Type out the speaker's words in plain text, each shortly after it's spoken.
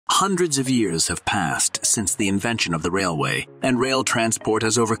Hundreds of years have passed since the invention of the railway, and rail transport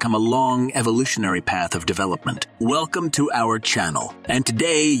has overcome a long evolutionary path of development. Welcome to our channel, and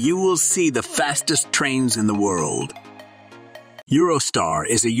today you will see the fastest trains in the world. Eurostar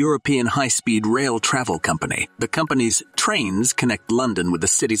is a European high-speed rail travel company. The company's trains connect London with the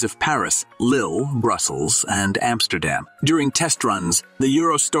cities of Paris, Lille, Brussels, and Amsterdam. During test runs, the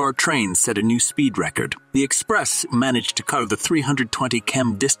Eurostar train set a new speed record. The Express managed to cover the 320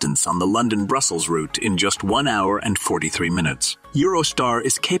 km distance on the London-Brussels route in just 1 hour and 43 minutes. Eurostar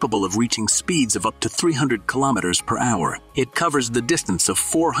is capable of reaching speeds of up to 300 kilometers per hour. It covers the distance of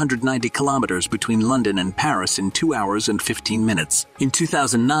 490 kilometers between London and Paris in 2 hours and 15 minutes. In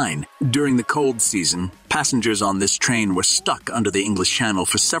 2009, during the cold season, passengers on this train were stuck under the English Channel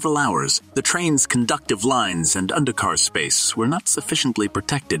for several hours. The train's conductive lines and undercar space were not sufficiently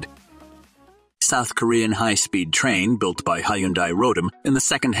protected. South Korean high-speed train built by Hyundai Rotem in the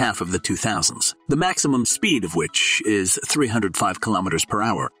second half of the 2000s, the maximum speed of which is 305 kilometers per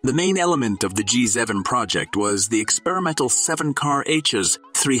hour. The main element of the G7 project was the experimental 7-car H's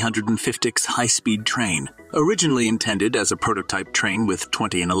 350X high-speed train. Originally intended as a prototype train with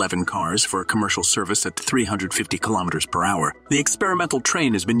 20 and 11 cars for commercial service at 350 kilometers per hour, the experimental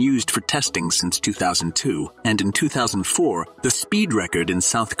train has been used for testing since 2002, and in 2004, the speed record in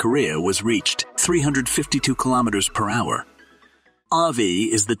South Korea was reached, 352 kilometers per hour. AVI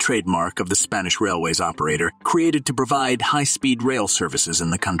is the trademark of the Spanish Railways operator, created to provide high-speed rail services in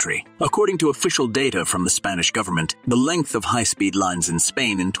the country. According to official data from the Spanish government, the length of high-speed lines in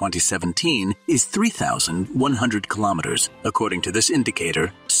Spain in 2017 is 3,100 kilometers. According to this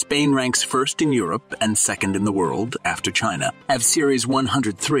indicator, Spain ranks first in Europe and second in the world after China. Of Series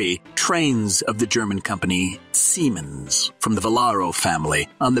 103, trains of the German company Siemens from the Velaro family.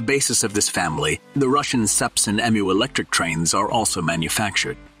 On the basis of this family, the Russian Seps and Emu electric trains are also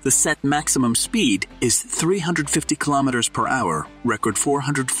manufactured. The set maximum speed is 350 kilometers per hour, record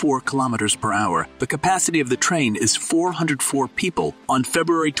 404 kilometers per hour. The capacity of the train is 404 people. On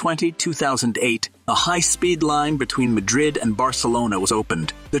February 20, 2008, a high-speed line between Madrid and Barcelona was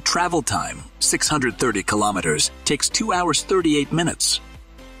opened. The travel time, 630 kilometers, takes 2 hours 38 minutes.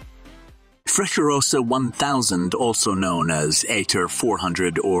 Frecciarossa 1000, also known as ITER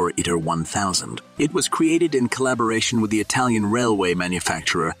 400 or ITER 1000. It was created in collaboration with the Italian railway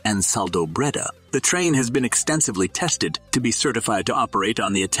manufacturer AnsaldoBreda. The train has been extensively tested to be certified to operate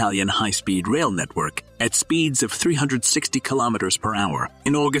on the Italian high-speed rail network at speeds of 360 kilometers per hour.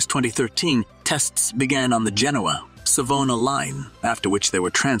 In August 2013, tests began on the Genoa-Savona line, after which they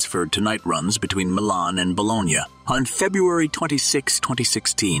were transferred to night runs between Milan and Bologna. On February 26,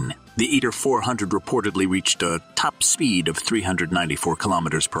 2016, the ITER 400 reportedly reached a top speed of 394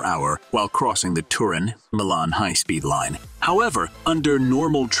 kilometers per hour while crossing the Turin-Milan high-speed line. However, under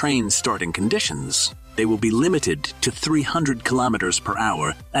normal train starting conditions, they will be limited to 300 kilometers per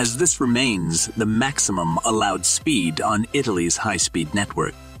hour, as this remains the maximum allowed speed on Italy's high-speed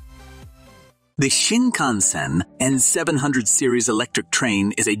network. The Shinkansen N700 series electric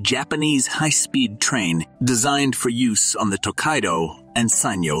train is a Japanese high-speed train designed for use on the Tokaido and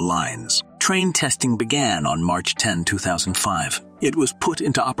Sanyo lines. Train testing began on March 10, 2005. It was put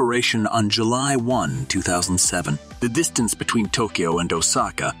into operation on July 1, 2007. The distance between Tokyo and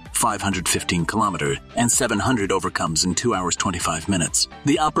Osaka, 515 kilometers, and 700 overcomes in 2 hours 25 minutes.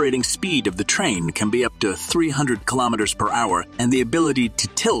 The operating speed of the train can be up to 300 kilometers per hour, and the ability to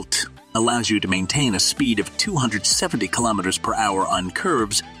tilt allows you to maintain a speed of 270 kilometers per hour on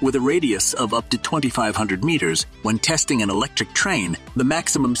curves with a radius of up to 2,500 meters. When testing an electric train, the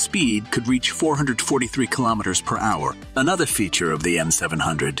maximum speed could reach 443 kilometers per hour. Another feature of the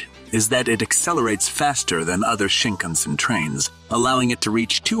N700 is that it accelerates faster than other Shinkansen trains, allowing it to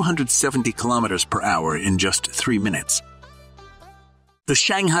reach 270 kilometers per hour in just 3 minutes. The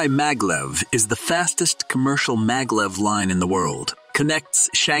Shanghai Maglev is the fastest commercial maglev line in the world. Connects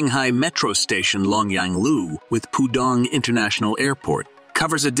Shanghai Metro Station Longyanglu with Pudong International Airport.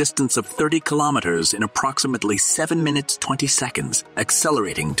 Covers a distance of 30 kilometers in approximately 7 minutes 20 seconds,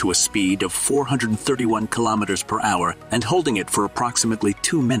 accelerating to a speed of 431 kilometers per hour and holding it for approximately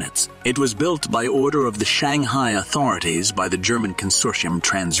 2 minutes. It was built by order of the Shanghai authorities by the German consortium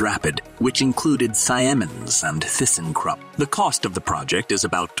Transrapid, which included Siemens and ThyssenKrupp. The cost of the project is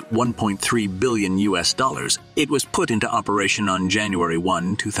about $1.3 billion. It was put into operation on January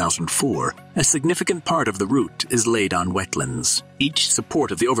 1, 2004. A significant part of the route is laid on wetlands. Each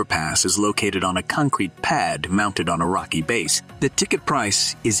support of the overpass is located on a concrete pad mounted on a rocky base. The ticket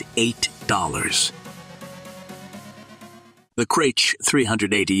price is $8. The KTX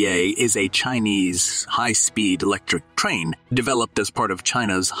 380A is a Chinese high-speed electric train developed as part of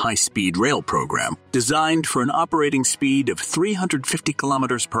China's high-speed rail program, designed for an operating speed of 350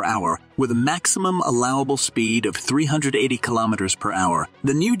 kilometers per hour with a maximum allowable speed of 380 kilometers per hour.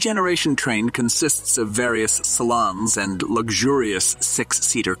 The new generation train consists of various salons and luxurious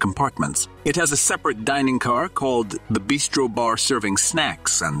six-seater compartments. It has a separate dining car called the Bistro Bar serving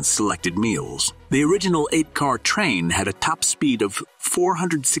snacks and selected meals. The original 8-car train had a top speed of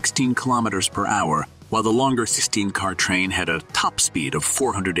 416 kilometers per hour, while the longer 16-car train had a top speed of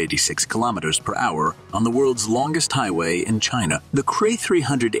 486 kilometers per hour on the world's longest highway in China. The KTX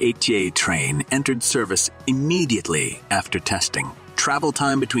 380A train entered service immediately after testing. Travel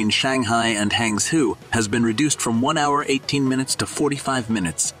time between Shanghai and Hangzhou has been reduced from 1 hour 18 minutes to 45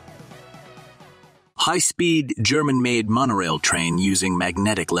 minutes. High-speed German-made monorail train using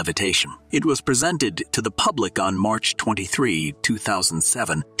magnetic levitation. It was presented to the public on March 23,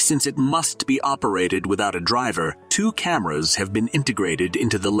 2007. Since it must be operated without a driver, 2 cameras have been integrated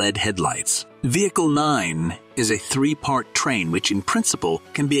into the LED headlights. Vehicle 9 is a 3-part train which in principle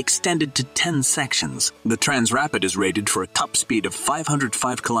can be extended to 10 sections. The Transrapid is rated for a top speed of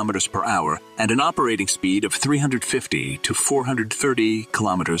 505 kilometers per hour and an operating speed of 350 to 430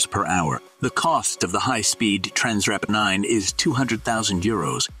 kilometers per hour. The cost of the high-speed Transrapid 9 is 200,000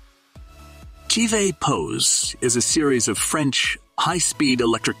 euros. Jive Pose is a series of French high-speed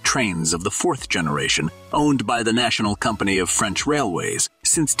electric trains of the 4th generation, owned by the National Company of French Railways.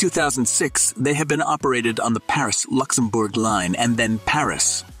 Since 2006, they have been operated on the Paris-Luxembourg line and then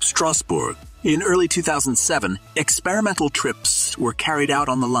Paris-Strasbourg. In early 2007, experimental trips were carried out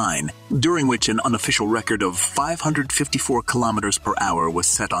on the line, during which an unofficial record of 554 kilometers per hour was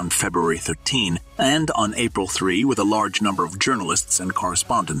set on February 13, and on April 3, with a large number of journalists and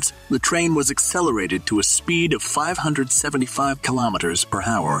correspondents, the train was accelerated to a speed of 575 kilometers per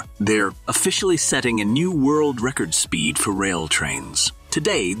hour. They're officially setting a new world record speed for rail trains.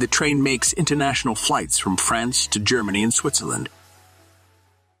 Today, the train makes international flights from France to Germany and Switzerland.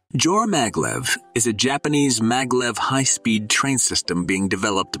 Jor Maglev is a Japanese maglev high-speed train system being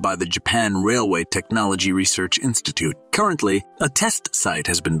developed by the Japan Railway Technology Research Institute. Currently, a test site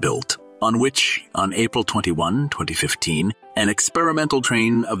has been built, on which, on April 21, 2015, an experimental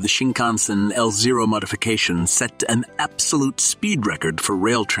train of the Shinkansen L0 modification set an absolute speed record for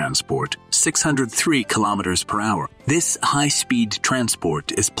rail transport, 603 kilometers per hour. This high-speed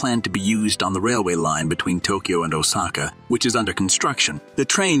transport is planned to be used on the railway line between Tokyo and Osaka, which is under construction. The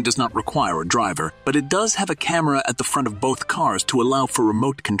train does not require a driver, but it does have a camera at the front of both cars to allow for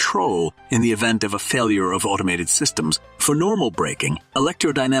remote control in the event of a failure of automated systems. For normal braking,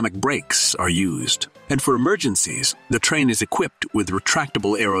 electrodynamic brakes are used. And for emergencies, the train is equipped with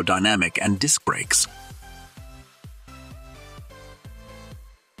retractable aerodynamic and disc brakes.